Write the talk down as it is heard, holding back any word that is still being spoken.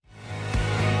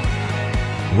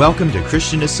Welcome to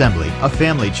Christian Assembly, a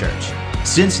family church.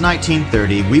 Since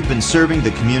 1930, we've been serving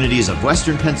the communities of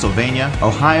Western Pennsylvania,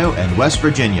 Ohio, and West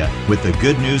Virginia with the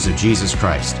good news of Jesus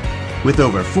Christ. With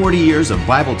over 40 years of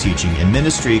Bible teaching and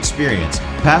ministry experience,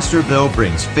 Pastor Bill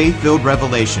brings faith-filled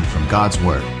revelation from God's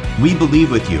Word. We believe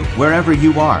with you, wherever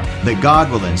you are, that God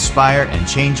will inspire and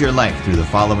change your life through the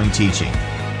following teaching.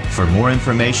 For more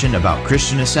information about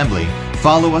Christian Assembly,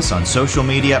 follow us on social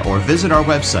media or visit our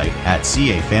website at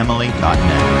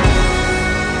cafamily.net.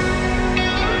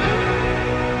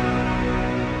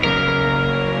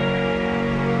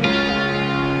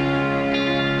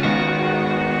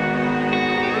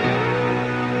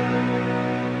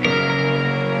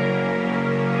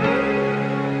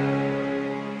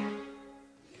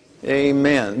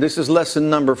 Amen. This is lesson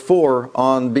number 4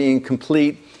 on being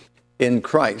complete in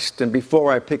Christ. And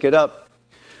before I pick it up,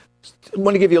 I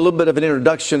want to give you a little bit of an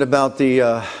introduction about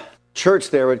the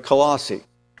church there at Colossae.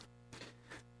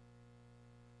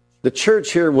 The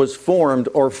church here was formed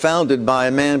or founded by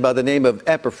a man by the name of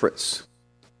Epaphras.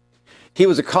 He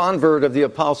was a convert of the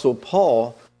Apostle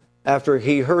Paul after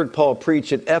he heard Paul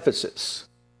preach at Ephesus.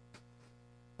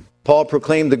 Paul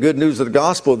proclaimed the good news of the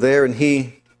gospel there, and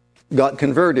he got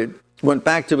converted, went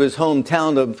back to his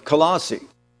hometown of Colossae.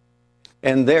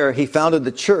 And there he founded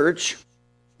the church.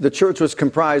 The church was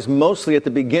comprised mostly at the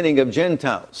beginning of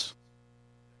Gentiles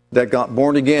that got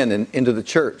born again and into the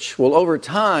church. Well, over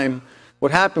time,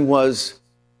 what happened was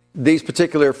these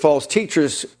particular false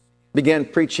teachers began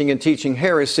preaching and teaching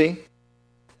heresy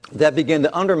that began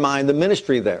to undermine the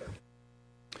ministry there.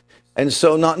 And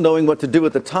so, not knowing what to do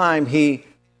at the time, he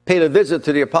paid a visit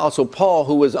to the Apostle Paul,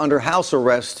 who was under house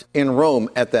arrest in Rome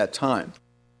at that time.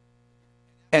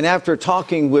 And after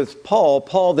talking with Paul,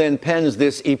 Paul then pens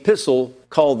this epistle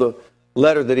called the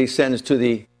letter that he sends to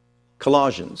the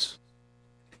Colossians.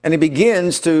 And he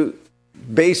begins to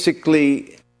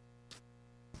basically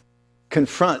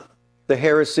confront the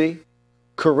heresy,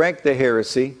 correct the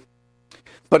heresy,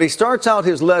 but he starts out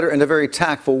his letter in a very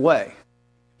tactful way.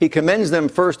 He commends them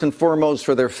first and foremost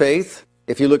for their faith.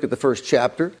 If you look at the first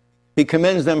chapter, he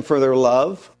commends them for their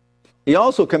love. He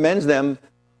also commends them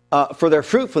for their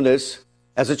fruitfulness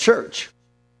as a church.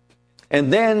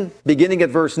 And then, beginning at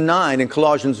verse 9 in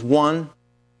Colossians 1,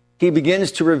 he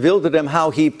begins to reveal to them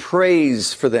how he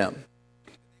prays for them,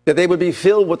 that they would be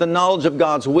filled with the knowledge of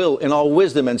God's will in all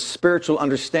wisdom and spiritual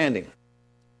understanding,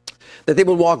 that they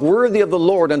would walk worthy of the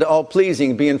Lord unto all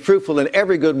pleasing, being fruitful in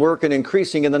every good work and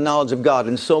increasing in the knowledge of God,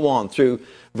 and so on through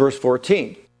verse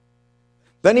 14.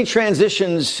 Then he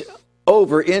transitions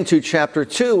over into chapter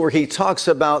 2, where he talks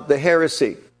about the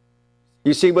heresy.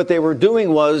 You see, what they were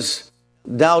doing was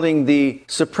doubting the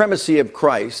supremacy of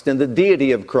Christ and the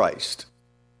deity of Christ,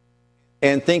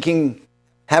 and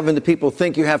having the people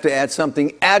think you have to add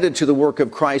something added to the work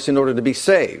of Christ in order to be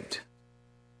saved.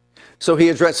 So he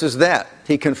addresses that.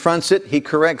 He confronts it. He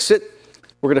corrects it.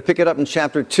 We're going to pick it up in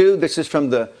chapter 2. This is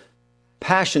from the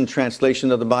Passion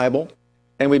Translation of the Bible,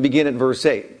 and we begin at verse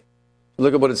 8.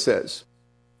 Look at what it says.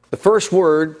 The first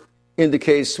word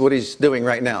indicates what he's doing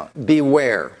right now.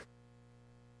 Beware.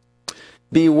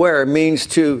 Beware means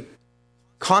to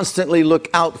constantly look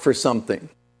out for something.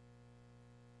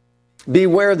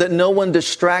 Beware that no one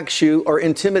distracts you or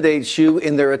intimidates you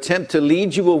in their attempt to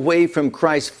lead you away from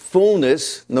Christ's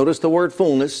fullness, notice the word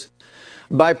fullness,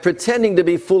 by pretending to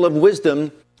be full of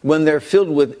wisdom when they're filled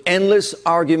with endless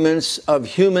arguments of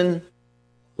human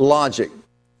logic.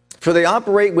 For they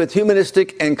operate with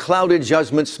humanistic and clouded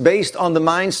judgments based on the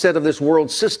mindset of this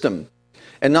world system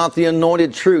and not the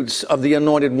anointed truths of the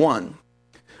Anointed One.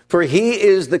 For he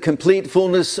is the complete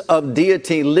fullness of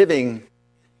deity living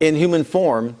in human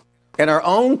form, and our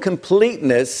own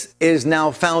completeness is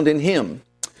now found in him.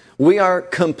 We are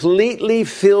completely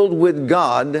filled with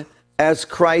God as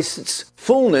Christ's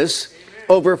fullness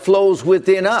overflows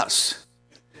within us.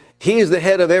 He is the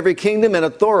head of every kingdom and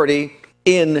authority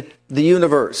in the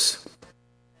universe.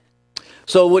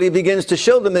 So what he begins to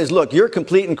show them is, look, you're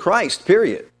complete in Christ,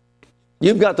 period.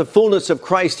 You've got the fullness of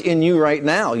Christ in you right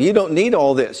now. You don't need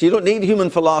all this. You don't need human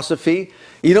philosophy.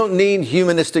 You don't need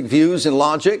humanistic views and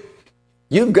logic.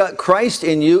 You've got Christ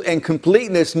in you, and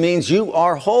completeness means you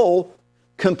are whole,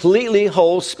 completely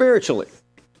whole spiritually.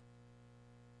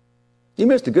 You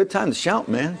missed a good time to shout,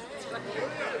 man.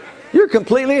 You're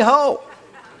completely whole.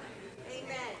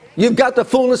 You've got the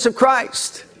fullness of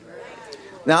Christ.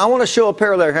 Now, I want to show a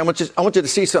parallel here. I want you to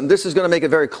see something. This is going to make it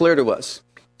very clear to us.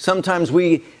 Sometimes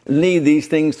we need these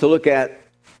things to look at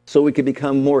so we can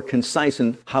become more concise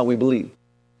in how we believe.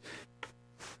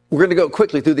 We're going to go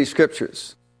quickly through these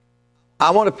scriptures. I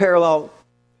want to parallel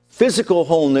physical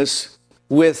wholeness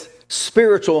with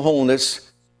spiritual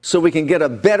wholeness so we can get a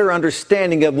better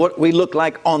understanding of what we look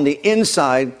like on the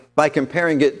inside by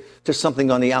comparing it to something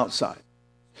on the outside.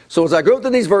 So as I go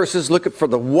through these verses, look for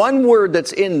the one word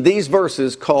that's in these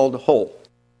verses called whole.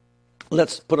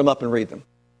 Let's put them up and read them.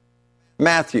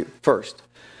 Matthew first.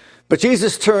 But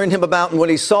Jesus turned him about, and when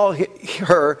he saw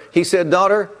her, he said,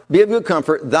 "Daughter, be of good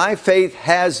comfort. Thy faith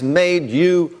has made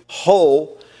you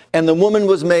whole." And the woman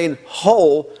was made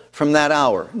whole from that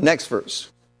hour. Next verse.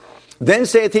 Then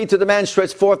saith he to the man,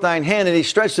 "Stretch forth thine hand." And he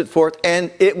stretched it forth, and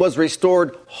it was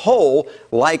restored whole,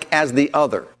 like as the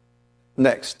other.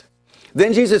 Next.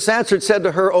 Then Jesus answered, said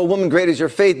to her, "O woman, great is your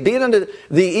faith. Be it unto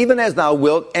thee even as thou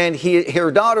wilt." And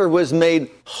her daughter was made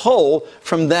whole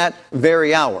from that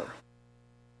very hour.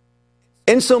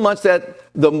 Insomuch that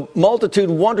the multitude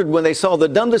wondered when they saw the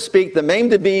dumb to speak, the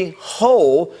maimed to be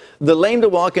whole, the lame to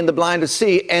walk, and the blind to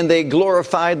see, and they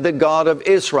glorified the God of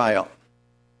Israel.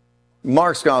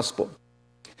 Mark's Gospel.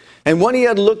 And when he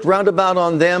had looked round about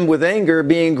on them with anger,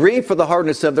 being grieved for the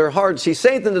hardness of their hearts, he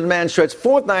saith unto the man, "Stretch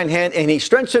forth thine hand." And he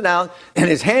stretched it out, and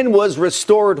his hand was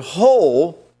restored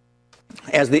whole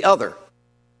as the other.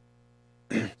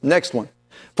 Next one.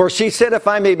 For she said, "If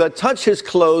I may but touch his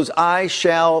clothes, I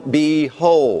shall be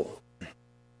whole."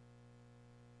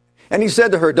 And he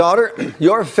said to her, "Daughter,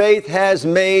 your faith has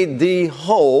made thee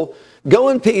whole. Go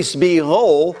in peace, be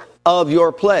whole of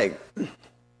your plague."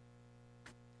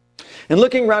 And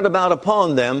looking round about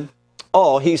upon them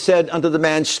all, he said unto the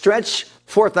man, "Stretch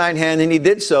forth thine hand." And he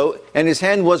did so, and his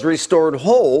hand was restored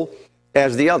whole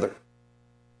as the other.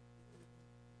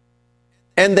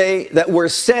 And they that were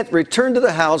sent returned to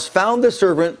the house, found the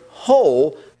servant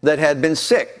whole that had been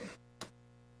sick.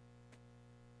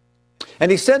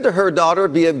 And he said to her, "Daughter,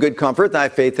 be of good comfort. Thy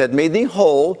faith hath made thee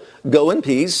whole. Go in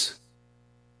peace."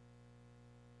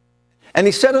 And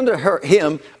he said unto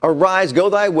him, "Arise, go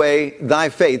thy way. Thy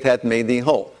faith hath made thee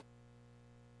whole."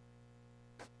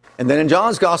 And then in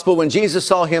John's Gospel, when Jesus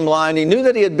saw him lying, he knew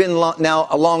that he had been now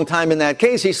a long time in that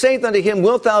case. He saith unto him,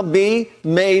 "Wilt thou be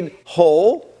made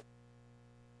whole?"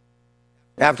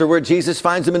 Afterward, Jesus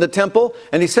finds him in the temple,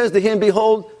 and he says to him,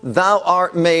 "Behold, thou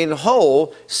art made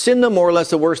whole. Sin no more,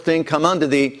 lest a worse thing come unto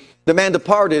thee." The man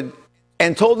departed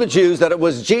and told the Jews that it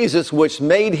was Jesus which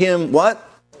made him what?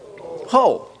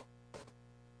 Whole.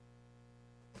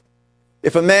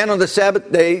 If a man on the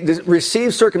Sabbath day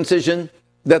receives circumcision,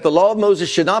 that the law of Moses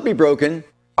should not be broken,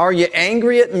 are ye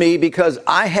angry at me because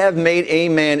I have made a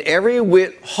man every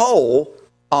whit whole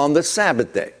on the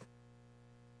Sabbath day?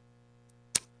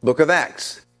 Book of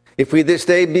Acts. If we this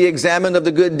day be examined of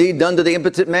the good deed done to the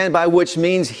impotent man, by which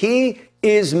means he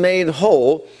is made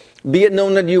whole, be it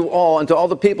known unto you all and to all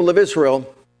the people of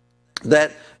Israel,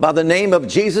 that by the name of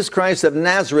Jesus Christ of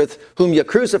Nazareth, whom you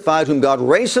crucified, whom God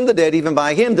raised from the dead, even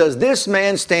by him does this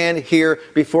man stand here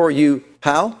before you.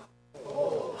 How?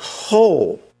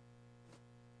 Whole.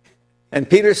 And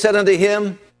Peter said unto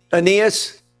him,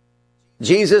 "Aeneas,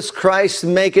 Jesus Christ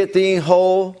maketh thee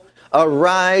whole.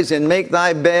 Arise and make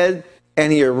thy bed."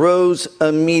 And he arose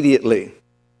immediately.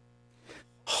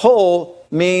 Whole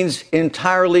means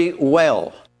entirely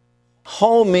well.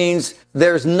 Whole means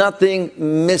there's nothing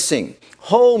missing.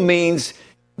 Whole means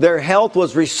their health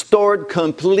was restored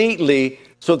completely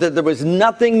so that there was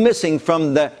nothing missing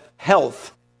from the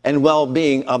health and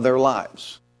well-being of their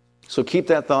lives. So keep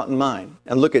that thought in mind.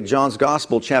 And look at John's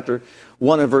Gospel, chapter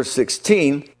 1 and verse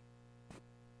 16.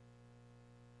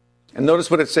 And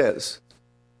notice what it says.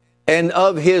 And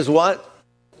of his what?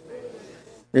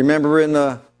 Remember in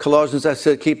the Colossians I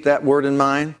said keep that word in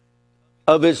mind.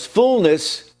 Of his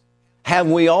fullness have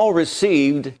we all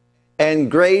received,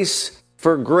 and grace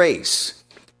for grace.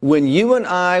 When you and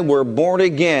I were born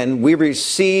again, we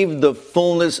received the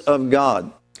fullness of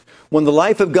God. When the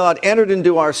life of God entered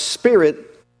into our spirit,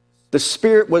 the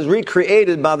spirit was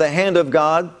recreated by the hand of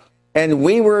God, and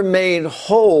we were made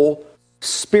whole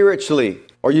spiritually.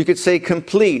 Or you could say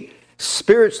complete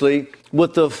spiritually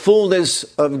with the fullness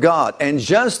of God. And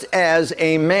just as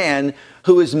a man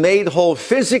who is made whole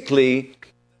physically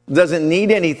doesn't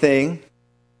need anything,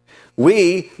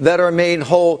 we that are made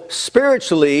whole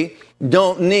spiritually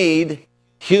don't need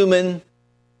human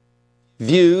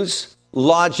views,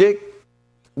 logic.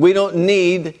 We don't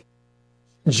need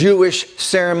Jewish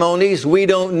ceremonies. We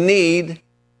don't need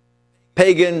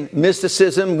pagan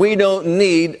mysticism. We don't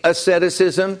need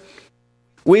asceticism.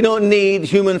 We don't need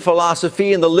human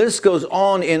philosophy, and the list goes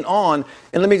on and on.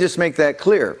 And let me just make that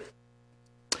clear.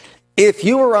 If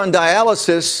you were on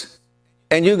dialysis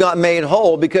and you got made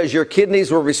whole because your kidneys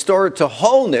were restored to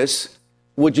wholeness,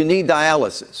 would you need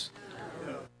dialysis?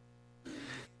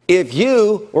 If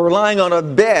you were lying on a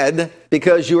bed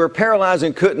because you were paralyzed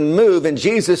and couldn't move, and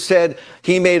Jesus said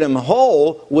he made him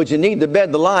whole, would you need the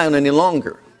bed to lie on any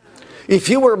longer? If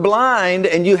you were blind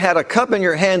and you had a cup in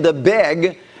your hand to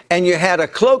beg, and you had a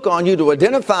cloak on you to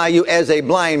identify you as a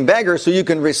blind beggar so you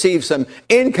can receive some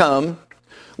income,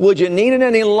 would you need it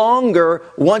any longer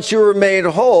once you were made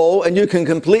whole and you can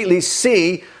completely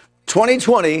see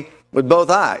 20/20 with both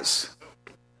eyes?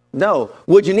 No.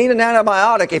 Would you need an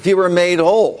antibiotic if you were made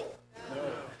whole? No.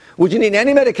 Would you need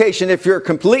any medication if you're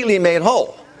completely made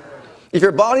whole? If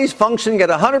your body's functioning at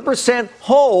 100%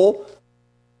 whole,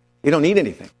 you don't need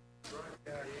anything.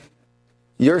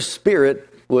 Your spirit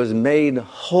was made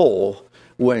whole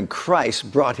when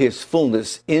Christ brought his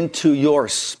fullness into your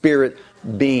spirit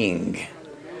being.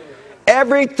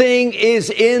 Everything is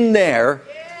in there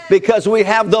because we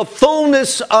have the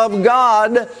fullness of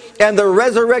God and the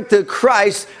resurrected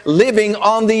Christ living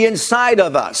on the inside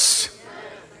of us.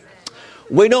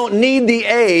 We don't need the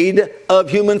aid of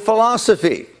human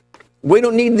philosophy. We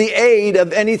don't need the aid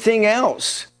of anything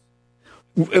else.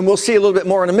 And we'll see a little bit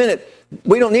more in a minute.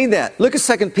 We don't need that. Look at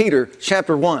 2 Peter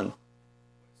chapter 1,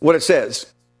 what it says.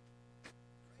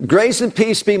 Grace and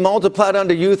peace be multiplied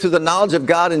unto you through the knowledge of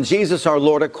God and Jesus our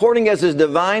Lord, according as his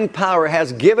divine power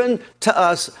has given to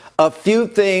us a few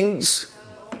things,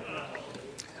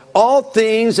 all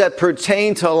things that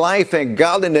pertain to life and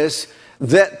godliness,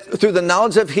 that through the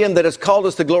knowledge of him that has called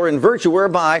us to glory and virtue,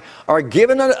 whereby are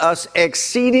given unto us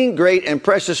exceeding great and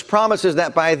precious promises,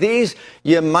 that by these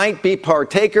you might be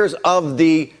partakers of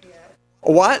the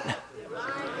what?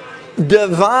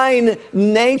 Divine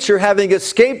nature, having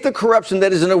escaped the corruption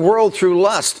that is in the world through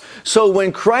lust. So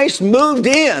when Christ moved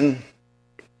in,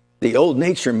 the old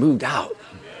nature moved out.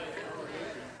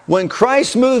 When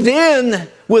Christ moved in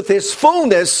with his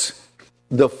fullness,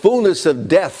 the fullness of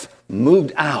death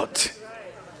moved out.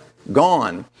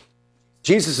 Gone.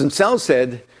 Jesus himself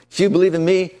said, if you believe in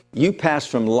me, you pass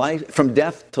from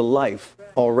death to life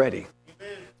already.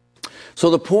 So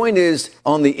the point is,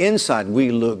 on the inside,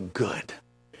 we look good.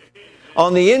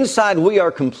 On the inside, we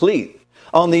are complete.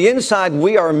 On the inside,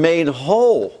 we are made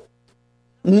whole.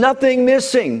 Nothing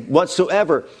missing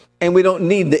whatsoever. And we don't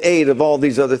need the aid of all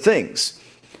these other things.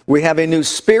 We have a new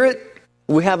spirit.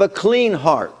 We have a clean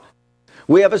heart.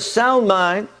 We have a sound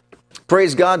mind.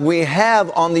 Praise God. We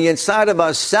have on the inside of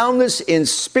us soundness in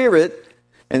spirit.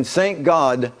 And thank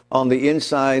God, on the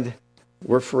inside,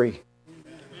 we're free.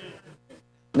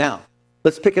 Now,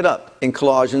 let's pick it up in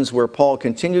Colossians, where Paul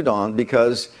continued on,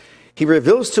 because he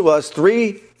reveals to us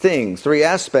three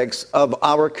aspects of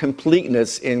our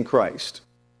completeness in Christ.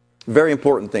 Very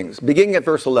important things. Beginning at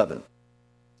verse 11.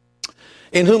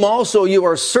 In whom also you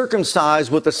are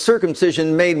circumcised with the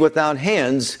circumcision made without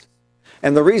hands.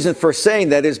 And the reason for saying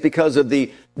that is because of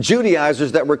the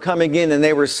Judaizers that were coming in, and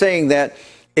they were saying that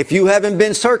if you haven't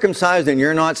been circumcised, then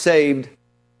you're not saved.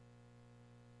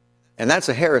 And that's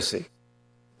a heresy.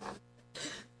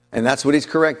 And that's what he's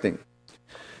correcting.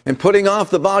 And putting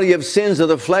off the body of sins of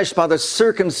the flesh by the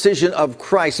circumcision of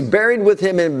Christ, buried with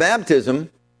him in baptism,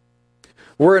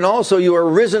 wherein also you are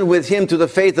risen with him to the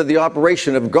faith of the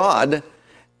operation of God,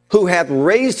 who hath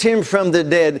raised him from the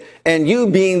dead, and you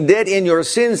being dead in your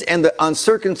sins and the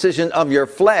uncircumcision of your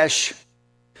flesh,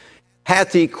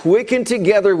 hath he quickened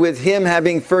together with him,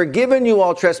 having forgiven you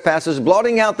all trespasses,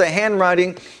 blotting out the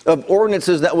handwriting of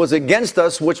ordinances that was against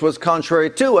us, which was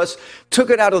contrary to us, took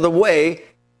it out of the way,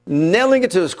 nailing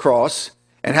it to his cross,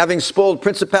 and having spoiled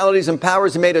principalities and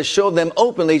powers, he made us show them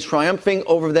openly, triumphing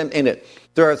over them in it.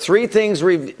 There are three things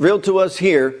revealed to us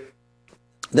here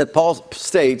that Paul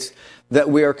states that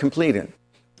we are complete in.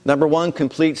 Number one,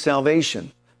 complete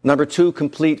salvation. Number two,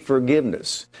 complete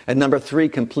forgiveness. And number three,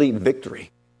 complete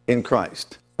victory in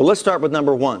Christ. Well, let's start with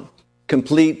number one,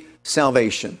 complete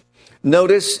salvation.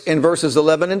 Notice in verses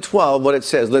 11 and 12 what it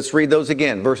says. Let's read those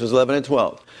again, verses 11 and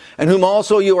 12. And whom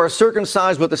also you are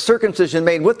circumcised with the circumcision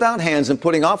made without hands, and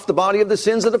putting off the body of the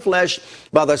sins of the flesh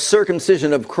by the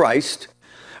circumcision of Christ,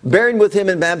 buried with him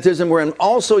in baptism, wherein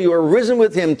also you are risen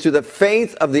with him to the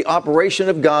faith of the operation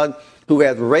of God, who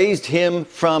hath raised him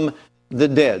from the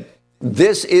dead.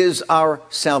 This is our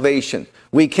salvation.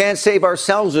 We can't save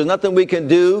ourselves. There's nothing we can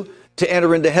do to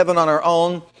enter into heaven on our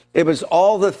own. It was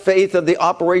all the faith of the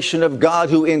operation of God,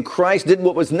 who in Christ did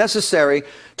what was necessary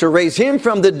to raise him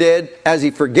from the dead, as he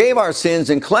forgave our sins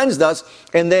and cleansed us,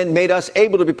 and then made us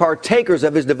able to be partakers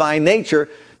of his divine nature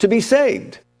to be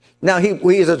saved. Now, he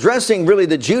is addressing really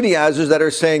the Judaizers that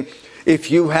are saying, if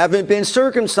you haven't been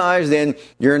circumcised, then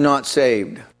you're not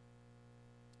saved.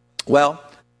 Well,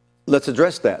 let's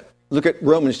address that. Look at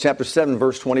Romans chapter 7,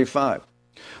 verse 25.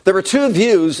 There were two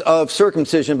views of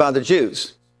circumcision by the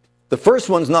Jews. The first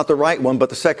one's not the right one, but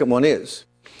the second one is.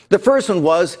 The first one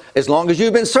was, as long as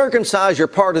you've been circumcised, you're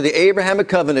part of the Abrahamic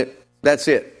covenant. That's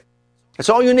it. That's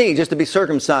all you need, just to be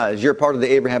circumcised. You're part of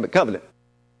the Abrahamic covenant.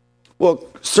 Well,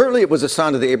 certainly it was a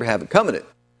sign of the Abrahamic covenant,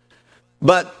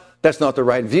 but that's not the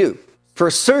right view. For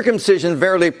circumcision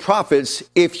verily profits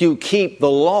if you keep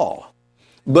the law.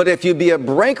 But if you be a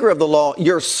breaker of the law,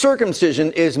 your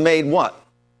circumcision is made what?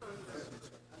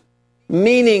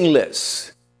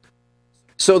 Meaningless.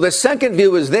 So the second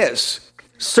view is this.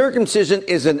 Circumcision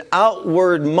is an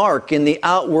outward mark in the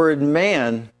outward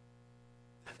man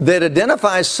that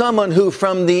identifies someone who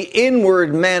from the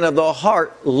inward man of the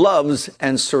heart loves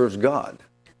and serves God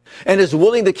and is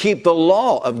willing to keep the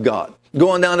law of God.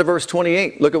 Going down to verse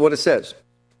 28, look at what it says.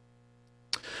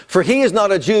 For he is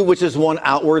not a Jew which is one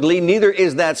outwardly, neither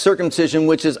is that circumcision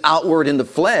which is outward in the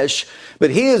flesh, but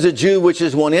he is a Jew which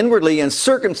is one inwardly, and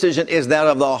circumcision is that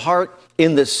of the heart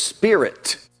in the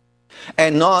spirit,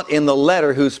 and not in the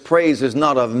letter, whose praise is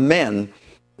not of men,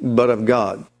 but of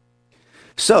God.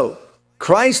 So,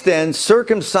 Christ then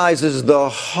circumcises the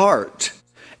heart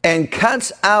and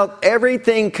cuts out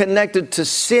everything connected to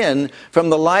sin from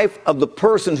the life of the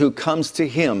person who comes to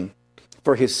him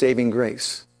for his saving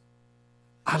grace.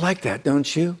 I like that,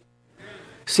 don't you?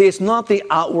 See, it's not the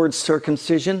outward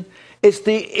circumcision, it's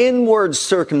the inward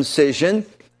circumcision.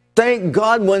 Thank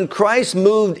God when Christ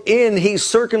moved in, he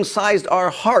circumcised our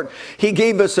heart. He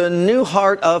gave us a new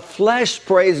heart of flesh,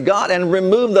 praise God, and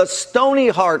removed the stony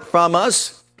heart from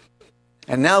us.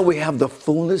 And now we have the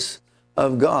fullness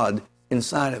of God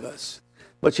inside of us.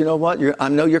 But you know what? I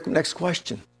know your next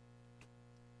question.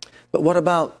 But what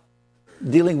about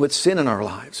dealing with sin in our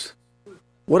lives?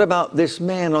 What about this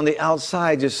man on the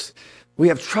outside we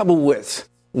have trouble with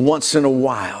once in a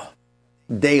while,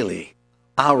 daily,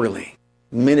 hourly,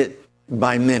 minute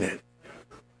by minute,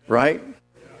 right?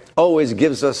 Always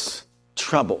gives us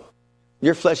trouble.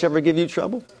 Your flesh ever give you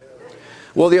trouble?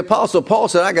 Well, the Apostle Paul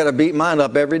said, I got to beat mine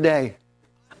up every day.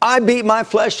 I beat my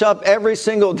flesh up every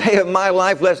single day of my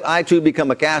life, lest I too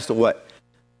become a castaway.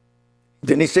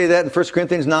 Didn't he say that in 1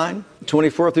 Corinthians 9,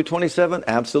 24 through 27?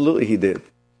 Absolutely he did.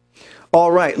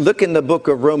 All right, look in the book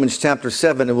of Romans chapter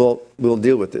 7 and we'll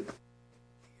deal with it.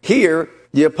 Here,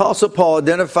 the Apostle Paul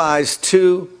identifies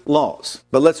two laws,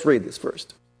 but let's read this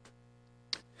first.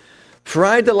 For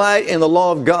I delight in the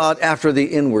law of God after the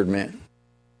inward man.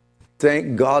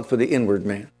 Thank God for the inward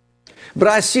man. But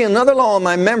I see another law in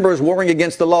my members warring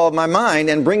against the law of my mind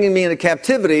and bringing me into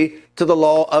captivity to the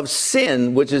law of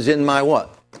sin, which is in my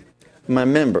what? My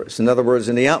members. In other words,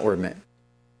 in the outward man.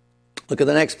 Look at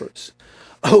the next verse.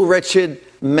 O wretched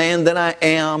man that I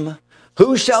am,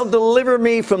 who shall deliver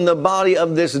me from the body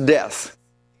of this death?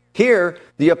 Here,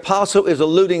 the apostle is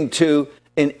alluding to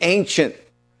an ancient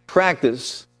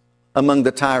practice among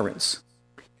the tyrants.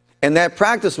 And that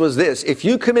practice was this. If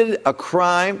you committed a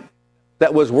crime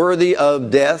that was worthy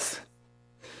of death,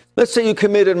 let's say you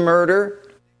committed murder,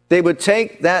 they would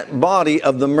take that body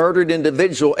of the murdered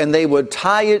individual and they would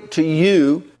tie it to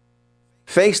you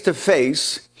face to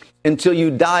face until you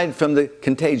died from the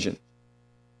contagion.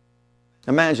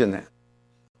 Imagine that.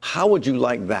 How would you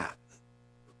like that?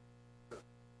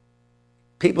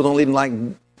 People don't even like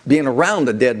being around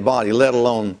a dead body, let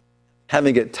alone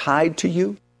having it tied to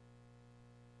you.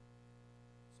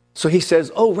 So he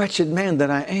says, oh, wretched man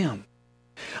that I am.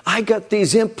 I got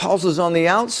these impulses on the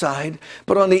outside,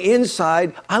 but on the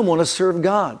inside, I want to serve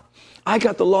God. I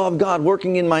got the law of God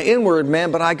working in my inward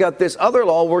man, but I got this other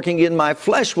law working in my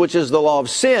flesh, which is the law of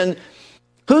sin.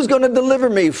 Who's going to deliver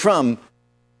me from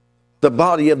the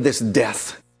body of this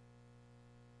death?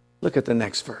 Look at the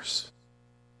next verse.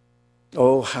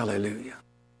 Oh, hallelujah.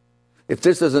 If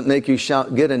this doesn't make you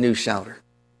shout, get a new shouter.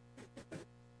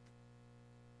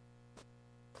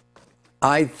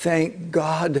 I thank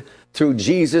God through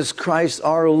Jesus Christ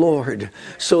our Lord.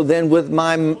 So then with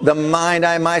the mind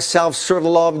I myself serve the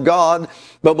law of God,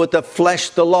 but with the flesh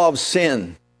the law of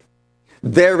sin.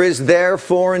 There is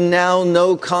therefore now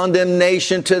no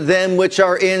condemnation to them which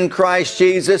are in Christ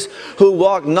Jesus, who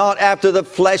walk not after the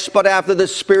flesh, but after the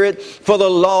Spirit. For the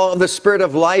law of the Spirit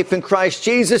of life in Christ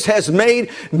Jesus has made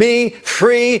me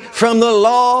free from the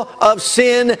law of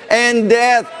sin and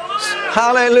death.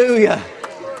 Hallelujah.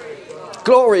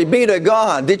 Glory be to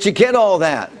God. Did you get all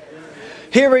that?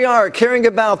 Here we are caring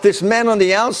about this man on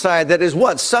the outside that is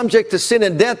what? Subject to sin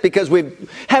and death because we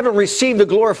haven't received a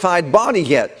glorified body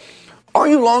yet. Are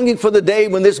you longing for the day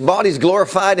when this body's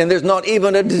glorified and there's not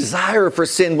even a desire for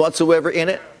sin whatsoever in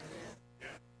it?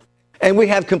 And we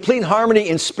have complete harmony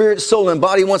in spirit, soul, and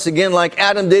body once again like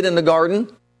Adam did in the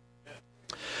garden.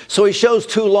 So he shows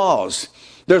two laws.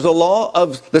 There's a law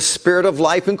of the Spirit of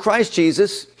life in Christ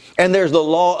Jesus, And there's the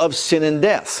law of sin and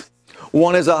death.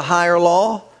 One is a higher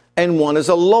law and one is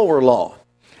a lower law.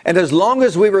 And as long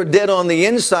as we were dead on the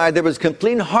inside, there was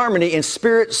complete harmony in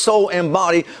spirit, soul, and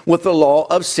body with the law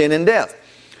of sin and death.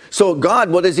 So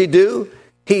God, what does he do?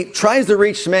 He tries to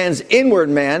reach man's inward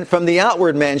man from the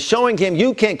outward man, showing him,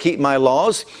 you can't keep my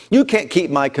laws. You can't keep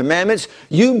my commandments.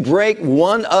 You break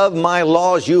one of my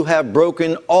laws, you have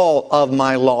broken all of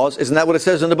my laws. Isn't that what it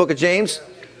says in the book of James?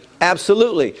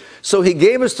 Absolutely. So he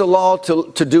gave us the law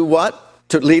to do what?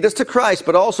 To lead us to Christ,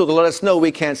 but also to let us know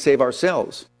we can't save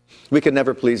ourselves. We can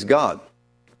never please God.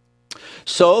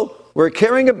 So we're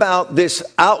caring about this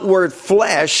outward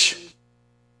flesh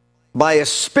by a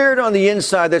spirit on the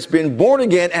inside that's been born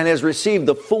again and has received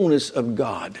the fullness of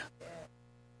God.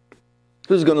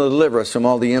 Who's going to deliver us from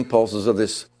all the impulses of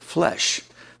this flesh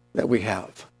that we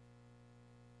have?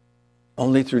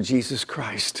 Only through Jesus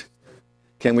Christ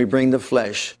can we bring the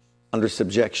flesh under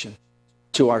subjection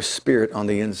to our spirit on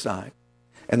the inside.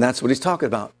 And that's what he's talking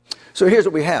about. So here's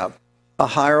what we have. A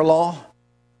higher law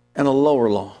and a lower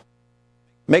law.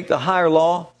 Make the higher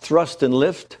law thrust and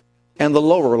lift, and the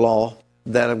lower law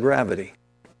that of gravity.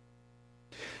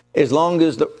 As long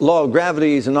as the law of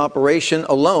gravity is in operation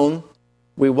alone,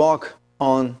 we walk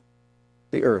on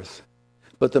the earth.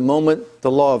 But the moment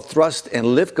the law of thrust and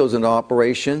lift goes into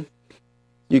operation,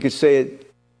 you could say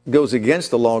it goes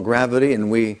against the law of gravity, and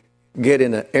we get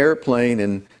in an airplane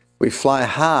and we fly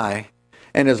high.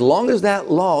 And as long as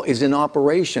that law is in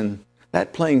operation,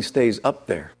 that plane stays up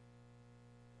there,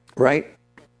 right?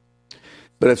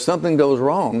 But if something goes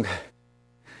wrong,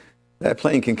 that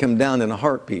plane can come down in a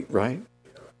heartbeat, right?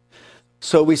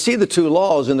 So we see the two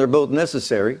laws, and they're both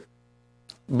necessary.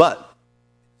 But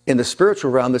in the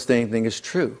spiritual realm, the same thing is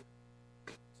true.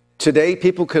 Today,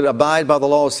 people could abide by the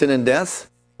law of sin and death,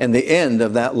 and the end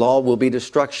of that law will be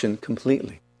destruction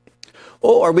completely.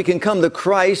 Or we can come to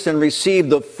Christ and receive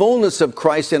the fullness of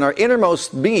Christ in our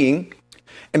innermost being,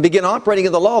 and begin operating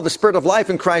in the law of the Spirit of life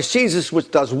in Christ Jesus, which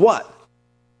does what?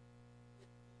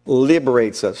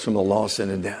 Liberates us from the law of sin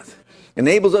and death.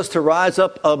 Enables us to rise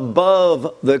up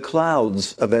above the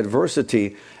clouds of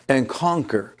adversity and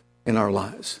conquer in our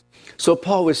lives. So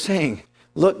Paul was saying,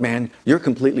 look, man, you're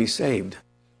completely saved.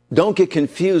 Don't get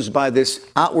confused by this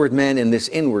outward man and this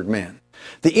inward man.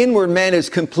 The inward man is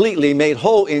completely made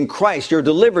whole in Christ. You're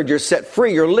delivered, you're set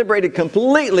free, you're liberated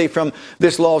completely from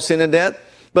this law of sin and death.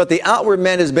 But the outward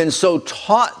man has been so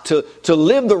taught to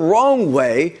live the wrong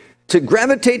way, to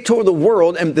gravitate toward the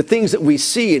world and the things that we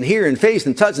see and hear and face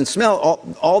and touch and smell,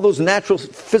 all those natural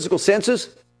physical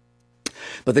senses.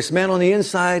 But this man on the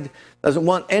inside doesn't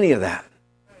want any of that.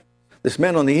 This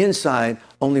man on the inside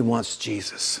only wants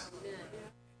Jesus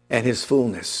and his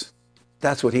fullness.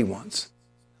 That's what he wants.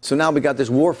 So now we got this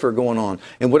warfare going on.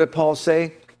 And what did Paul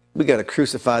say? We got to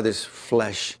crucify this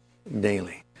flesh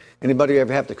daily. Anybody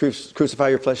ever have to crucify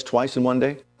your flesh twice in one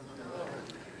day?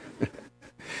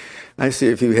 I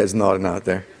see a few heads nodding out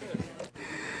there.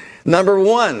 Number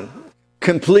one,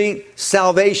 complete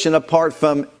salvation apart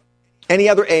from any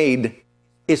other aid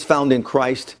is found in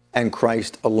Christ and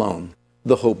Christ alone,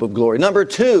 the hope of glory. Number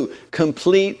two,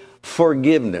 complete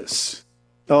forgiveness.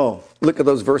 Oh, look at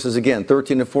those verses again,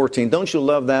 13 and 14. Don't you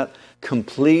love that?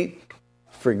 Complete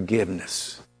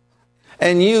forgiveness.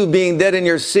 And you, being dead in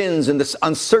your sins and the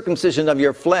uncircumcision of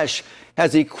your flesh,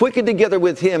 has he quickened together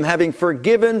with him, having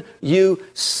forgiven you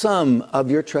some of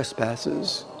your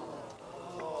trespasses.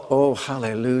 Oh,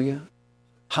 hallelujah.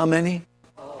 How many?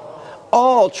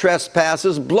 All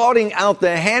trespasses, blotting out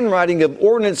the handwriting of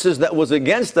ordinances that was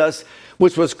against us,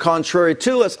 which was contrary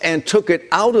to us, and took it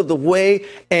out of the way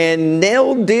and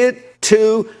nailed it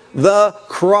to the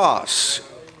cross.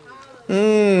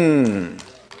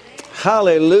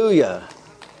 Hallelujah.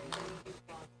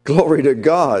 Glory to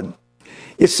God.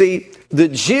 You see, the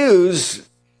Jews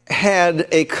had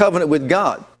a covenant with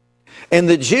God, and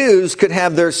the Jews could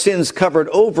have their sins covered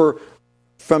over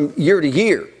from year to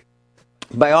year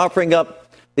by offering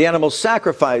up the animal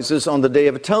sacrifices on the Day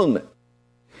of Atonement.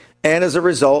 And as a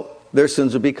result, their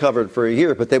sins would be covered for a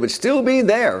year, but they would still be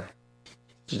there,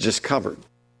 just covered.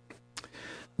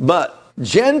 But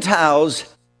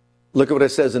Gentiles, look at what it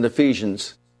says in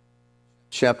Ephesians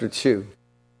chapter 2.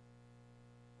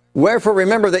 Wherefore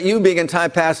remember that you, being in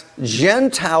time past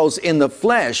Gentiles in the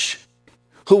flesh,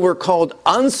 who were called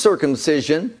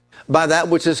uncircumcision by that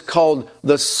which is called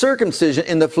the circumcision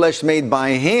in the flesh made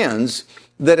by hands,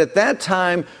 that at that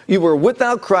time you were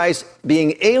without Christ,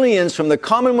 being aliens from the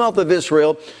commonwealth of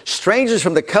Israel, strangers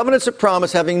from the covenants of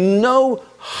promise, having no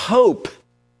hope,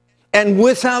 and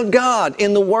without God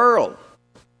in the world.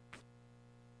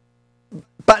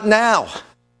 But now,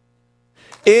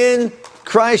 in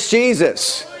Christ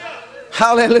Jesus,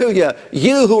 Hallelujah.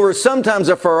 You who were sometimes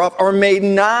afar off are made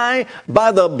nigh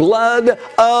by the blood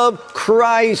of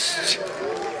Christ.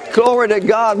 Glory to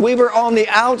God. We were on the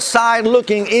outside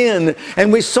looking in,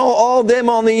 and we saw all them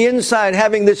on the inside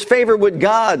having this favor with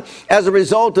God as a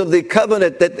result of the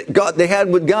covenant that they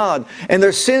had with God. And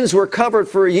their sins were covered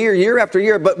for a year after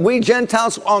year. But we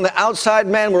Gentiles on the outside,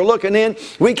 man, we're looking in.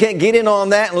 We can't get in on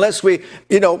that unless we,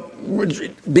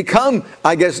 become,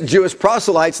 I guess, Jewish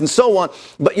proselytes and so on.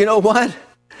 But you know what?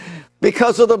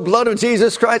 Because of the blood of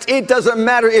Jesus Christ, it doesn't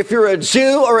matter if you're a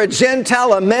Jew or a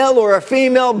Gentile, a male or a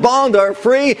female, bond or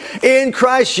free. In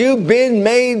Christ, you've been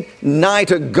made nigh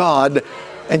to God,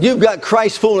 and you've got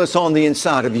Christ's fullness on the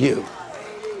inside of you.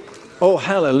 Oh,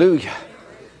 hallelujah.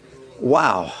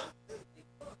 Wow.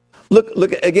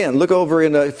 Look again. Look over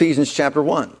in Ephesians chapter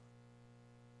 1.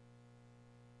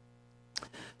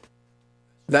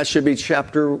 That should be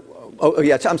chapter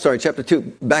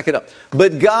 2. Back it up.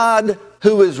 But God,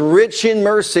 who is rich in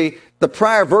mercy, the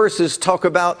prior verses talk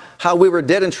about how we were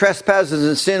dead in trespasses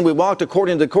and sin. We walked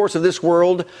according to the course of this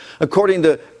world, according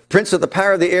to prince of the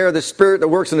power of the air, the spirit that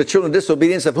works in the children of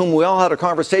disobedience, of whom we all had a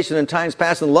conversation in times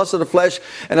past in the lust of the flesh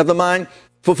and of the mind,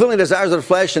 fulfilling the desires of the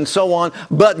flesh and so on.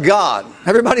 But God.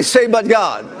 Everybody say, but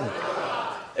God.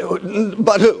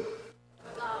 But who?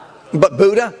 But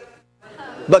Buddha?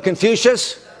 But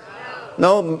Confucius?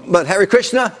 No, but Hare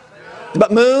Krishna?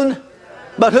 But Moon?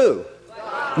 But who?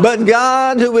 But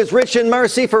God, who is rich in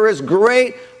mercy, for his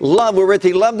great love wherewith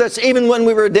he loved us, even when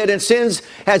we were dead in sins,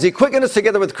 has he quickened us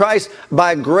together with Christ.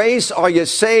 By grace are you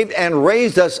saved, and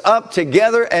raised us up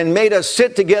together, and made us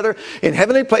sit together in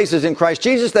heavenly places in Christ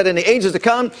Jesus, that in the ages to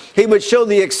come he would show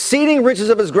the exceeding riches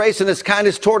of his grace and his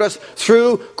kindness toward us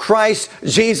through Christ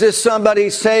Jesus. Somebody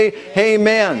say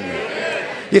amen. Amen.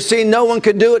 You see, no one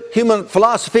could do it. Human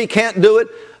philosophy can't do it.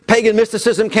 Pagan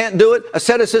mysticism can't do it.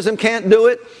 Asceticism can't do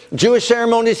it. Jewish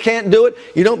ceremonies can't do it.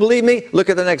 You don't believe me? Look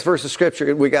at the next verse of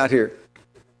Scripture we got here.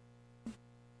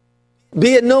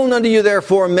 Be it known unto you,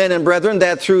 therefore, men and brethren,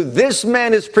 that through this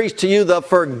man is preached to you the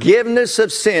forgiveness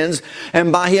of sins,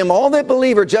 and by him all that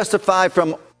believe are justified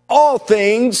from all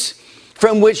things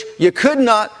from which you could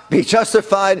not be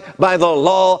justified by the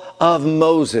law of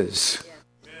Moses.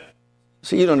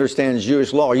 See, you don't understand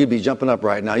Jewish law. You'd be jumping up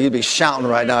right now. You'd be shouting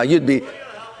right now. You'd be...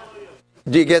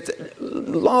 Do you get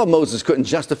the law of Moses couldn't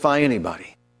justify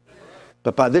anybody.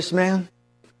 But by this man,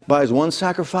 by his one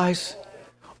sacrifice,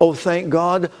 oh, thank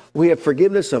God, we have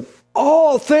forgiveness of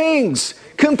all things.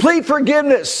 Complete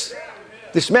forgiveness.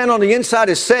 This man on the inside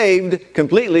is saved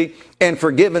completely and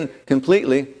forgiven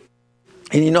completely.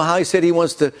 And you know how he said he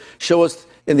wants to show us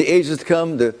in the ages to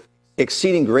come the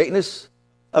exceeding greatness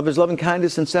of his loving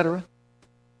kindness, etc.?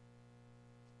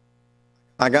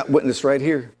 I got witness right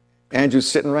here. Andrew's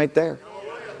sitting right there.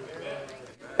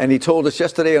 And he told us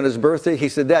yesterday on his birthday, he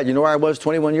said, Dad, you know where I was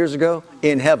 21 years ago?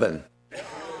 In heaven.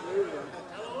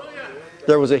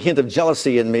 There was a hint of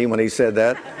jealousy in me when he said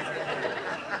that.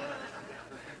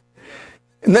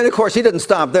 And then, of course, he doesn't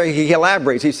stop there. He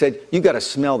elaborates. He said, you got to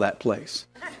smell that place.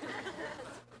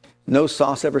 No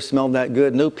sauce ever smelled that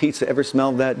good. No pizza ever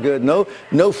smelled that good.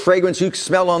 No fragrance you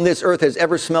smell on this earth has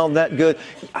ever smelled that good.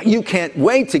 You can't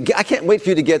wait to I can't wait for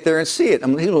you to get there and see it. I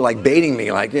mean, he was like baiting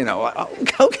me, like,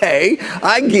 okay,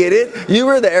 I get it. You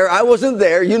were there. I wasn't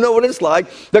there. You know what it's like.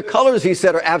 The colors, he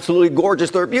said, are absolutely gorgeous.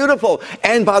 They're beautiful.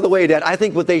 And by the way, Dad, I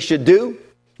think what they should do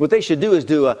is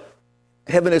do a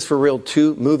Heaven is for Real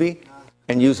 2 movie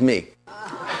and use me.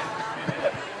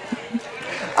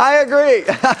 I agree.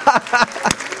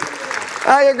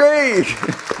 I agree.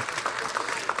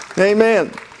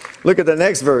 Amen. Look at the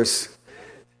next verse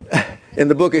in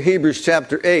the book of Hebrews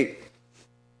chapter 8.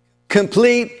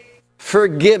 Complete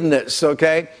forgiveness,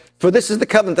 okay? For this is the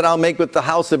covenant that I'll make with the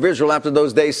house of Israel after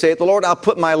those days, saith the Lord. I'll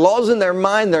put my laws in their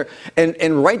mind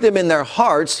and write them in their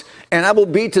hearts, and I will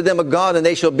be to them a God, and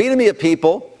they shall be to me a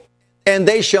people. And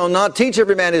they shall not teach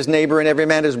every man his neighbor and every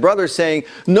man his brother, saying,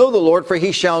 Know the Lord, for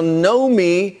he shall know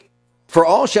me. For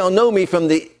all shall know me from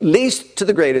the least to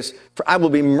the greatest, for I will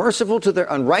be merciful to their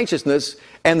unrighteousness,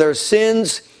 and their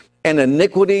sins and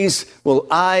iniquities will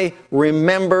I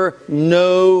remember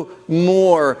no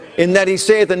more. In that he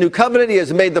saith, the new covenant, he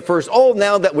has made the first old,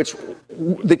 now that which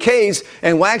decays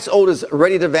and wax old is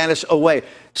ready to vanish away.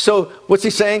 So what's he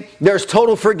saying? There's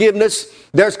total forgiveness.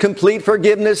 There's complete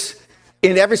forgiveness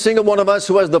in every single one of us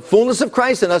who has the fullness of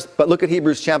Christ in us. But look at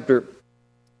Hebrews chapter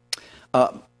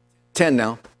 10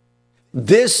 now.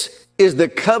 This is the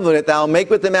covenant that I'll make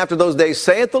with them after those days,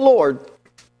 saith the Lord.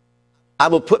 I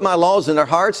will put my laws in their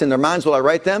hearts, in their minds will I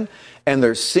write them, and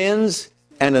their sins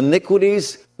and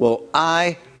iniquities will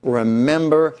I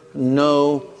remember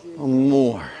no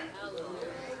more.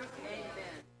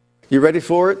 You ready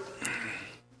for it?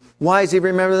 Why does he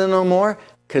remember them no more?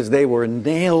 Because they were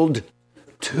nailed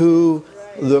to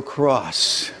the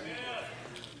cross.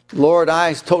 Lord,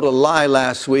 I told a lie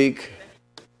last week.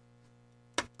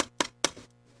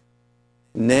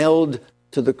 Nailed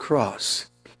to the cross.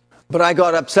 But I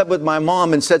got upset with my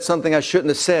mom and said something I shouldn't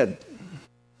have said.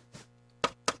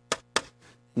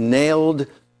 Nailed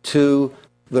to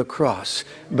the cross.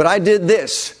 But I did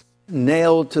this.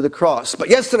 Nailed to the cross. But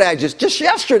yesterday, just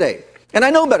yesterday, and I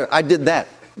know better, I did that.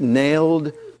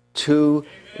 Nailed to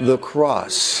the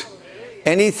cross.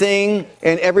 Anything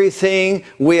and everything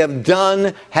we have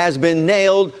done has been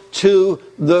nailed to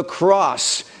the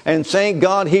cross. And thank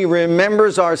God he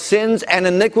remembers our sins and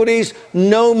iniquities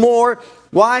no more.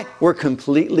 Why? We're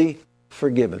completely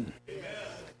forgiven.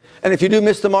 And if you do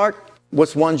miss the mark,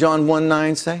 what's 1 John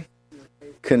 1:9 say?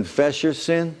 Confess your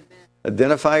sin.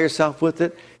 Identify yourself with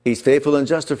it. He's faithful and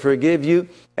just to forgive you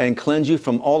and cleanse you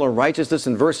from all unrighteousness.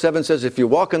 And verse 7 says, if you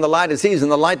walk in the light as he's in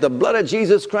the light, the blood of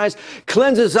Jesus Christ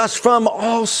cleanses us from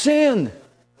all sin.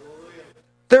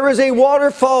 There is a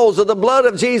waterfalls of the blood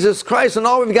of Jesus Christ, and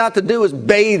all we've got to do is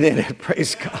bathe in it.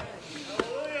 Praise God.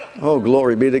 Oh,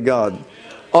 glory be to God.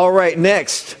 All right,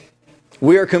 next.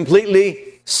 We are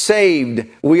completely saved.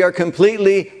 We are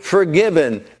completely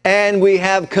forgiven. And we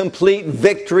have complete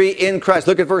victory in Christ.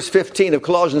 Look at verse 15 of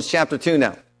Colossians chapter 2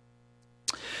 now.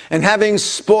 And having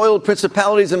spoiled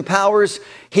principalities and powers,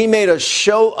 he made a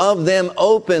show of them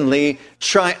openly,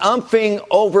 triumphing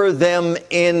over them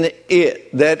in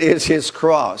it. That is his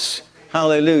cross.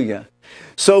 Hallelujah.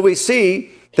 So we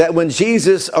see that when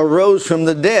Jesus arose from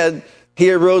the dead,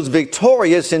 he arose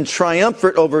victorious and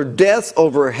triumphant over death,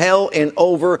 over hell, and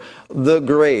over the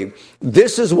grave.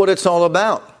 This is what it's all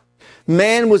about.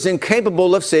 Man was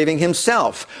incapable of saving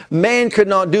himself. Man could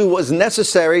not do what was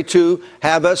necessary to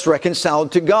have us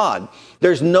reconciled to God.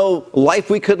 There's no life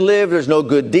we could live. There's no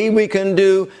good deed we can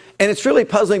do. And it's really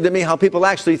puzzling to me how people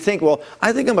actually think, well,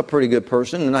 I think I'm a pretty good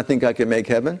person and I think I can make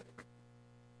heaven.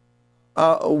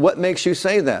 What makes you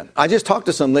say that? I just talked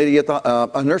to some lady at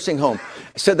a nursing home.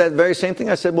 Said that very same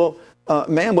thing. I said, well,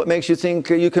 ma'am, what makes you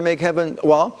think you can make heaven?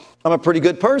 Well, I'm a pretty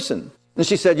good person. And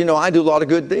she said, I do a lot of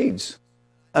good deeds.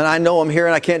 And I know I'm here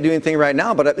and I can't do anything right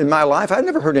now, but in my life, I've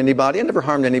never hurt anybody. I never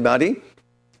harmed anybody.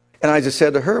 And I just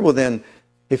said to her, well then,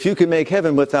 if you can make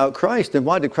heaven without Christ, then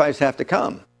why did Christ have to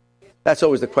come? That's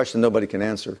always the question nobody can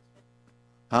answer.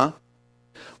 Huh?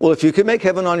 Well, if you can make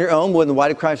heaven on your own, well, then why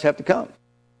did Christ have to come?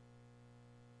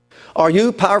 Are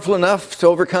you powerful enough to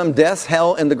overcome death,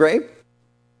 hell, and the grave?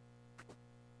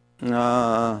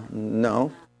 No.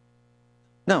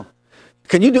 No.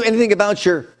 Can you do anything about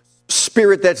your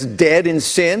spirit that's dead in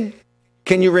sin?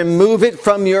 Can you remove it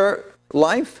from your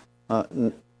life?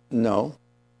 No.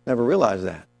 Never realized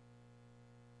that.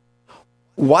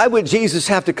 Why would Jesus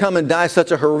have to come and die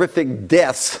such a horrific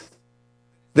death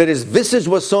that his visage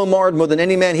was so marred more than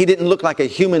any man? He didn't look like a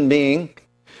human being.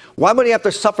 Why would he have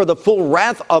to suffer the full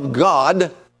wrath of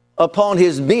God upon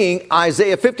his being?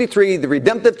 Isaiah 53, the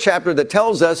redemptive chapter that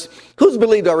tells us, who's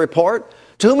believed our report?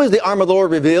 To whom is the arm of the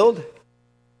Lord revealed?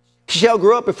 He shall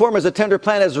grow up before him as a tender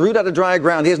plant, as a root out of dry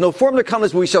ground. He has no form to come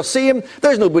as we shall see him.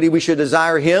 There's nobody we should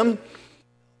desire him.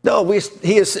 No, we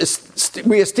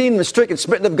esteem him stricken,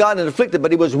 smitten of God, and afflicted,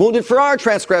 but he was wounded for our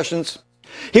transgressions.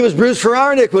 He was bruised for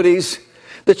our iniquities.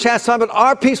 The chastisement of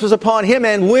our peace was upon him,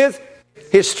 and with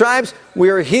his stripes we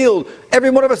are healed. Every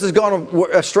one of us has gone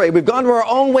astray. We've gone to our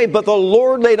own way, but the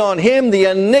Lord laid on him the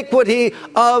iniquity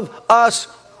of us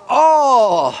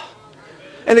all.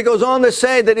 And it goes on to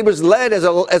say that he was led as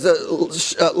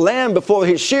a lamb before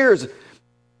his shears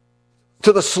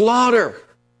to the slaughter.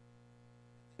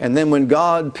 And then when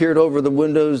God peered over the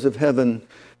windows of heaven,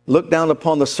 looked down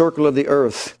upon the circle of the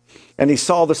earth, and he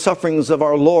saw the sufferings of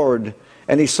our Lord,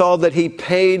 and he saw that he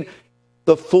paid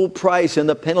the full price and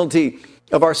the penalty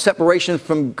of our separation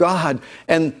from God.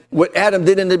 And what Adam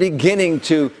did in the beginning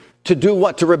to do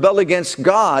what? To rebel against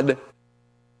God.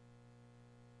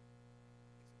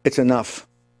 It's enough.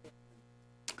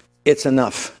 It's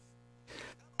enough.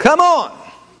 Come on.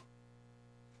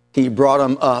 He brought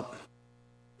him up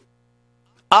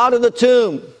out of the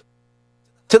tomb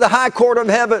to the high court of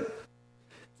heaven,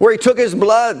 where he took his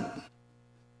blood,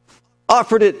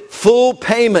 offered it full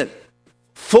payment.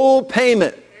 Full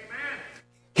payment.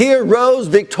 He arose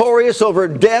victorious over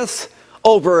death,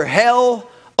 over hell,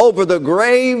 over the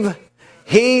grave.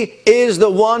 He is the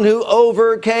one who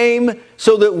overcame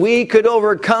so that we could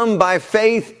overcome by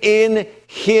faith in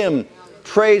him.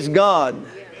 Praise God.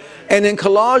 And in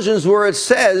Colossians, where it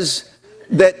says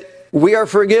that we are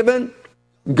forgiven,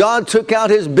 God took out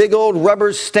his big old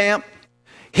rubber stamp.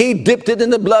 He dipped it in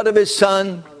the blood of his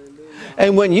son.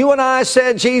 And when you and I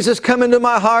said, Jesus, come into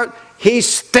my heart, He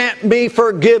stamped me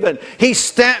forgiven. He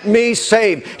stamped me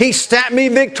saved. He stamped me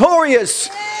victorious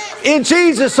in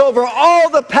Jesus over all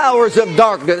the powers of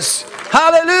darkness.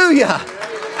 Hallelujah.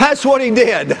 That's what He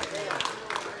did.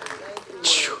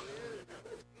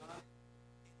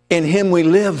 In Him we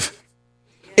live.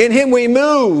 In Him we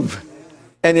move.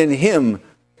 And in Him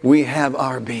we have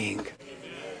our being.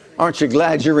 Aren't you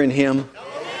glad you're in Him?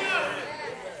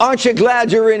 Aren't you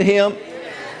glad you're in Him?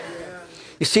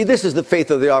 You see, this is the faith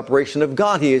of the operation of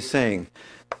God, He is saying.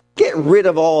 Get rid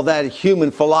of all that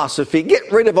human philosophy. Get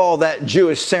rid of all that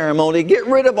Jewish ceremony. Get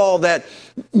rid of all that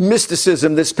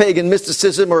mysticism, this pagan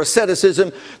mysticism or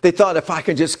asceticism. They thought, if I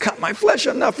can just cut my flesh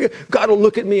enough, God will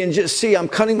look at me and just see I'm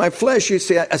cutting my flesh. You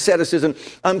see, asceticism.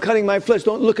 I'm cutting my flesh.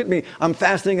 Don't look at me. I'm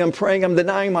fasting. I'm praying. I'm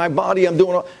denying my body. I'm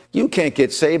doing all. You can't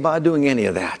get saved by doing any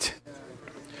of that.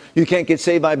 You can't get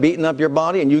saved by beating up your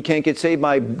body, and you can't get saved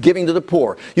by giving to the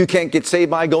poor. You can't get saved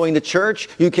by going to church.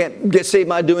 You can't get saved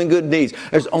by doing good deeds.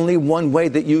 There's only one way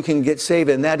that you can get saved,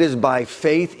 and that is by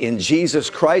faith in Jesus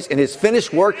Christ and His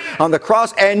finished work on the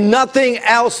cross, and nothing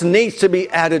else needs to be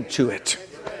added to it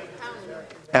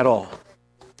at all.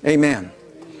 Amen.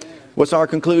 What's our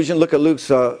conclusion? Look at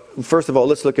Luke's, first of all,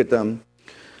 let's look at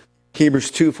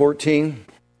Hebrews 2:14.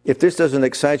 If this doesn't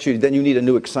excite you, then you need a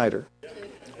new exciter.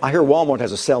 I hear Walmart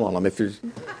has a sale on them. If you're,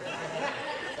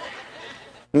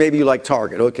 maybe you like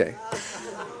Target. Okay.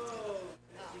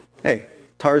 Hey,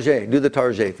 Target, do the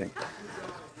Target thing.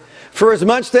 For as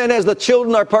much then as the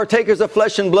children are partakers of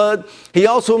flesh and blood, He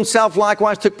also Himself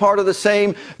likewise took part of the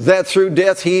same, that through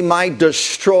death He might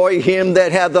destroy him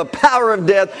that had the power of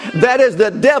death, that is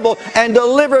the devil, and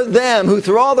deliver them who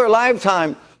through all their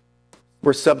lifetime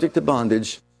were subject to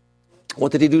bondage.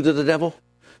 What did He do to the devil?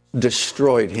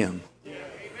 Destroyed him.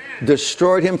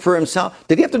 Destroyed him for Himself.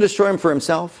 Did He have to destroy him for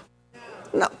Himself?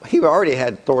 No, He already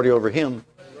had authority over him.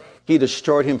 He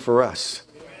destroyed him for us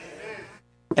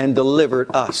and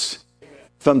delivered us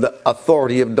from the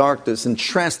authority of darkness and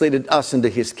translated us into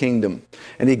His kingdom.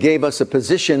 And He gave us a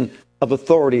position of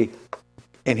authority.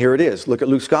 And here it is. Look at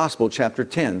Luke's Gospel, chapter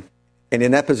 10. And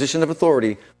in that position of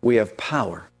authority, we have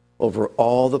power over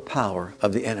all the power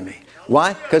of the enemy.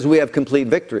 Why? Because we have complete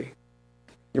victory.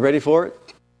 You ready for it?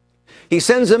 He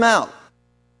sends them out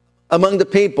among the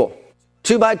people.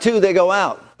 2 by 2 they go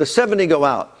out. The 70 go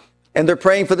out. And they're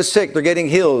praying for the sick. They're getting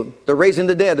healed. They're raising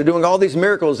the dead. They're doing all these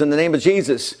miracles in the name of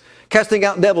Jesus. Casting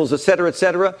out devils, etc.,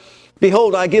 etc.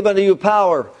 Behold, I give unto you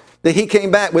power. That He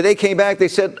came back. When they came back, they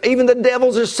said, even the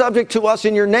devils are subject to us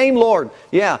in your name, Lord.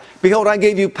 Yeah. Behold, I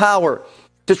gave you power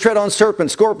to tread on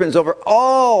serpents, scorpions, over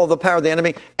all the power of the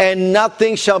enemy. And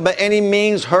nothing shall by any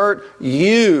means hurt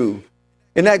you.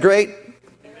 Isn't that great?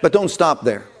 But don't stop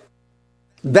there.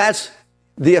 That's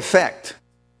the effect.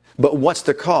 But what's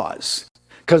the cause?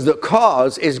 Because the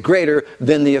cause is greater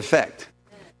than the effect.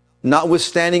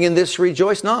 Notwithstanding in this,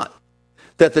 rejoice not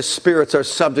that the spirits are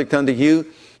subject unto you,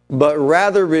 but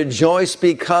rather rejoice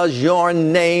because your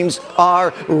names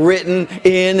are written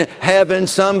in heaven.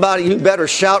 Somebody, you better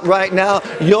shout right now.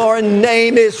 Your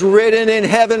name is written in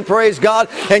heaven, praise God.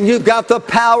 And you've got the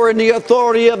power and the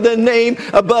authority of the name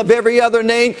above every other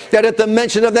name, that at the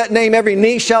mention of that name, every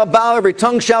knee shall bow, every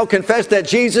tongue shall confess that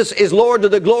Jesus is Lord, to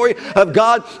the glory of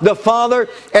God the Father.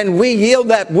 And we yield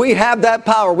that. We have that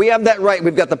power. We have that right.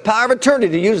 We've got the power of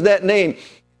eternity to use that name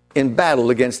in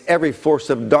battle against every force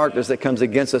of darkness that comes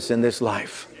against us in this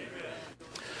life.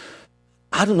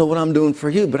 I don't know what I'm doing for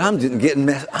you, but I'm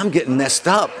getting messed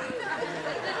up.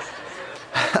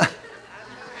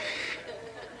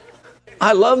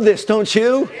 I love this, don't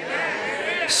you?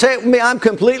 Say it with me, I'm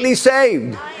completely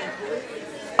saved.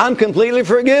 I'm completely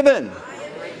forgiven.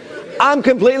 I'm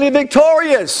completely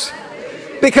victorious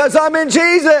because I'm in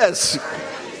Jesus.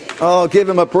 Oh, give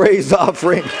Him a praise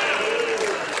offering.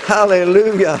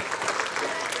 Hallelujah.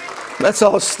 Let's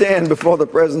all stand before the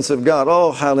presence of God.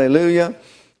 Oh, hallelujah.